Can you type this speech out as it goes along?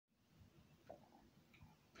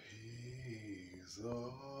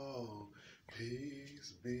oh,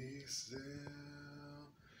 peace be still.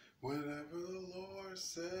 Whenever the Lord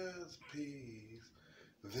says peace,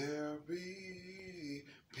 there be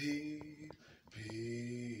peace,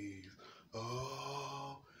 peace.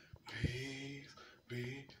 Oh, peace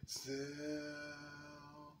be still.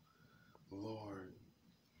 Lord,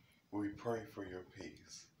 we pray for your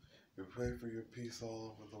peace. We pray for your peace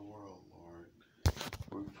all over the world, Lord.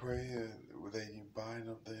 We pray that you bind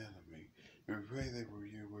up the enemy. We pray that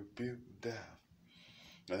you rebuke death,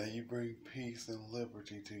 and that you bring peace and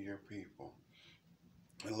liberty to your people.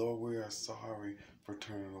 And Lord, we are sorry for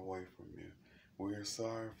turning away from you. We are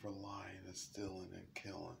sorry for lying and stealing and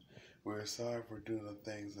killing. We are sorry for doing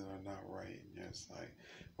the things that are not right in your sight.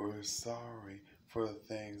 We are sorry for the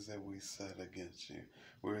things that we said against you.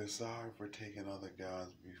 We are sorry for taking other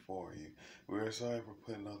gods before you. We are sorry for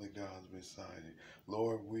putting other gods beside you.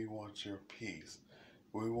 Lord, we want your peace.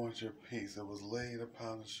 We want your peace. It was laid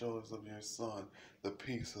upon the shoulders of your Son, the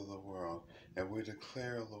peace of the world. And we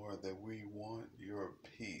declare, Lord, that we want your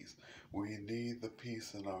peace. We need the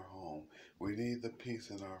peace in our home. We need the peace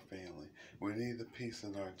in our family. We need the peace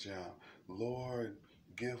in our job. Lord,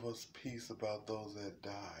 give us peace about those that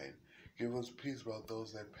died. Give us peace about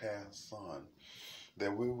those that passed on,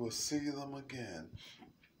 that we will see them again.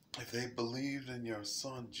 If they believed in your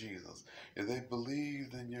Son Jesus, if they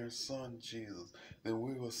believed in your Son Jesus, then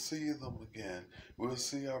we will see them again. We'll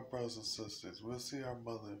see our brothers and sisters. We'll see our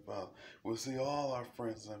mother and father. We'll see all our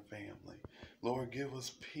friends and family. Lord, give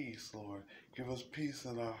us peace, Lord. Give us peace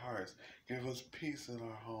in our hearts. Give us peace in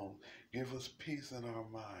our home. Give us peace in our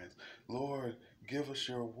minds. Lord, give us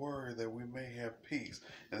your word that we may have peace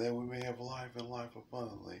and that we may have life and life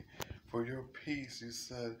abundantly. For your peace, you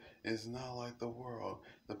said, is not like the world.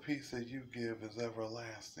 The peace that you give is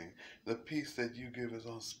everlasting. The peace that you give is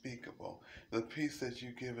unspeakable. The peace that you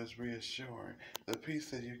give is reassuring. The peace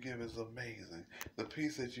that you give is amazing. The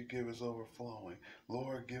peace that you give is overflowing.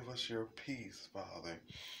 Lord, give us your peace, Father.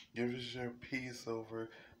 Give us your peace over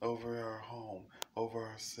our home, over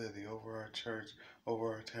our city, over our church,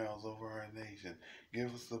 over our towns, over our nation.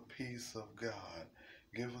 Give us the peace of God.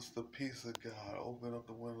 Give us the peace of God. Open up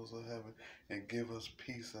the windows of heaven and give us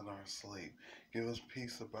peace in our sleep. Give us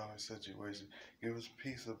peace about our situation. Give us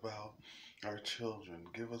peace about our children.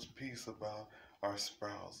 Give us peace about our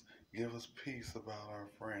spouse. Give us peace about our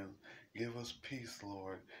friends. Give us peace,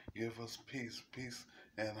 Lord. Give us peace, peace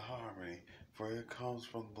and harmony, for it comes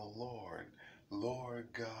from the Lord,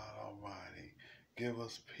 Lord God Almighty. Give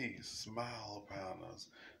us peace. Smile upon us.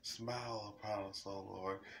 Smile upon us, O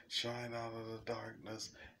Lord. Shine out of the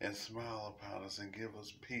darkness and smile upon us and give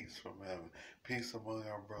us peace from heaven. Peace among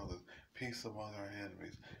our brothers. Peace among our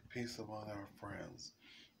enemies. Peace among our friends.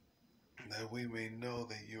 That we may know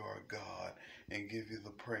that you are God and give you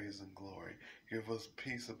the praise and glory. Give us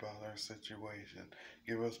peace about our situation.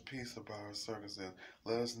 Give us peace about our circumstances.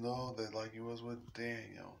 Let us know that like you was with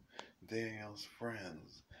Daniel's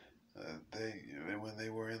friends, when they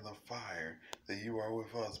were in the fire, that you are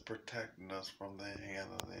with us, protecting us from the hand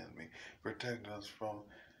of the enemy, protecting us from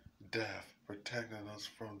death, protecting us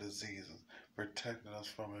from diseases, protecting us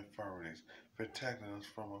from infirmities, protecting us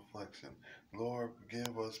from affliction. Lord,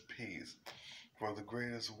 give us peace, for the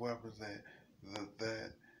greatest weapon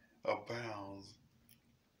that abounds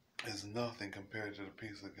is nothing compared to the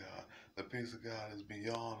peace of God. The peace of God is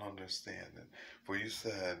beyond understanding. For you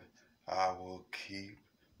said, I will keep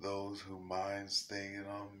those whose minds stayed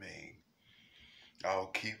on me. I will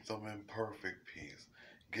keep them in perfect peace.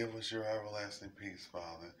 Give us your everlasting peace,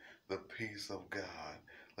 Father, the peace of God.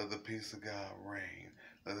 Let the peace of God reign.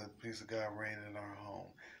 Let the peace of God reign in our home.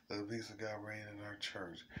 Let the peace of God reign in our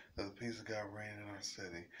church. Let the peace of God reign in our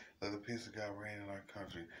city. Let the peace of God reign in our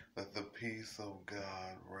country. Let the peace of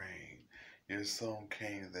God reign. Your Son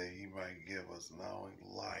came that he might give us not only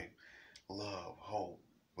life, love, hope,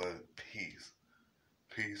 but peace.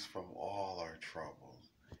 Peace from all our troubles.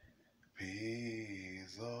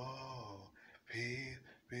 Peace, oh, peace,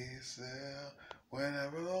 be still.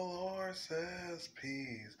 Whenever the Lord says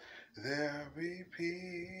peace, there be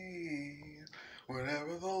peace.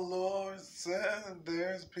 Whenever the Lord says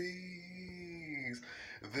there's peace,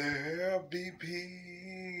 there be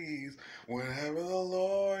peace. Whenever the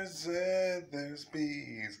Lord said there's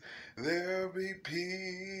peace, there be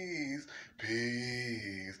peace.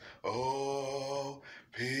 Peace, oh,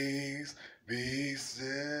 peace, be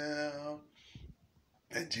still.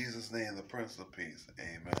 In Jesus' name, the Prince of Peace.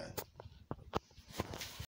 Amen.